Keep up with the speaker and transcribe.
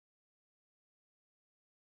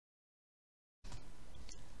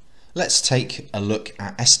Let's take a look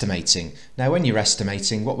at estimating. Now when you're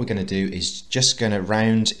estimating, what we're going to do is just going to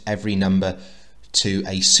round every number to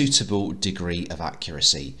a suitable degree of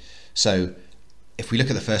accuracy. So if we look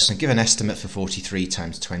at the first one, give an estimate for 43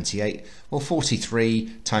 times 28. Well,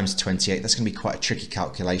 43 times 28, that's going to be quite a tricky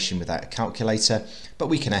calculation without a calculator, but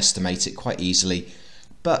we can estimate it quite easily.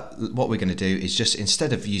 But what we're going to do is just,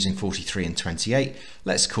 instead of using 43 and 28,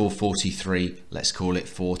 let's call 43, let's call it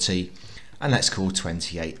 40, and let's call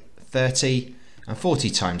 28 30, and 40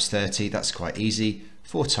 times 30, that's quite easy.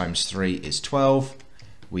 4 times 3 is 12.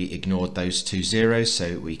 We ignored those two zeros,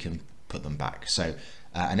 so we can put them back. So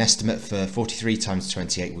an estimate for 43 times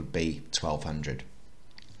 28 would be 1200.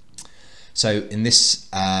 So in this,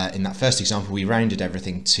 in that first example, we rounded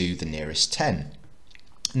everything to the nearest 10.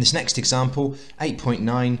 In this next example,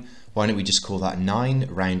 8.9, why don't we just call that 9,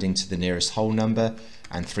 rounding to the nearest whole number,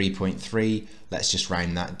 and 3.3, let's just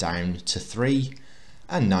round that down to 3,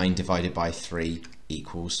 and 9 divided by 3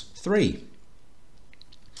 equals 3.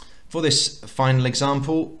 For this final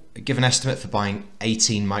example, give an estimate for buying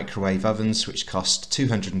 18 microwave ovens, which cost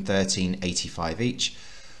 $213.85 each.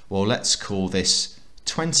 Well, let's call this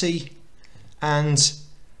 20, and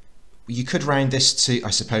you could round this to, I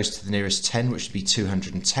suppose, to the nearest 10, which would be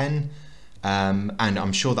 210, and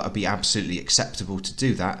I'm sure that would be absolutely acceptable to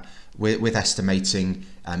do that. With estimating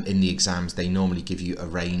in the exams, they normally give you a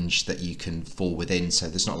range that you can fall within, so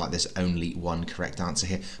there's not like there's only one correct answer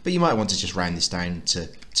here, but you might want to just round this down to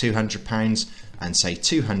 £200 and say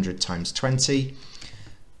 200 times 20,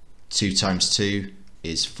 2 times 2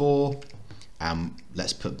 is 4.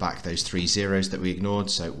 Let's put back those 3 zeros that we ignored,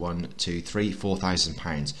 so 1, 2, 3,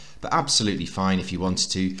 £4,000. But absolutely fine if you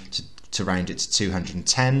wanted to round it to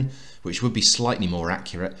 210, which would be slightly more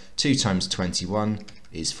accurate. 2 times 21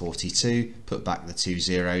 is 42, put back the 2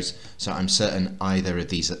 zeros. So I'm certain either of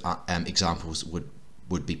these examples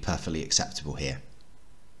would be perfectly acceptable here.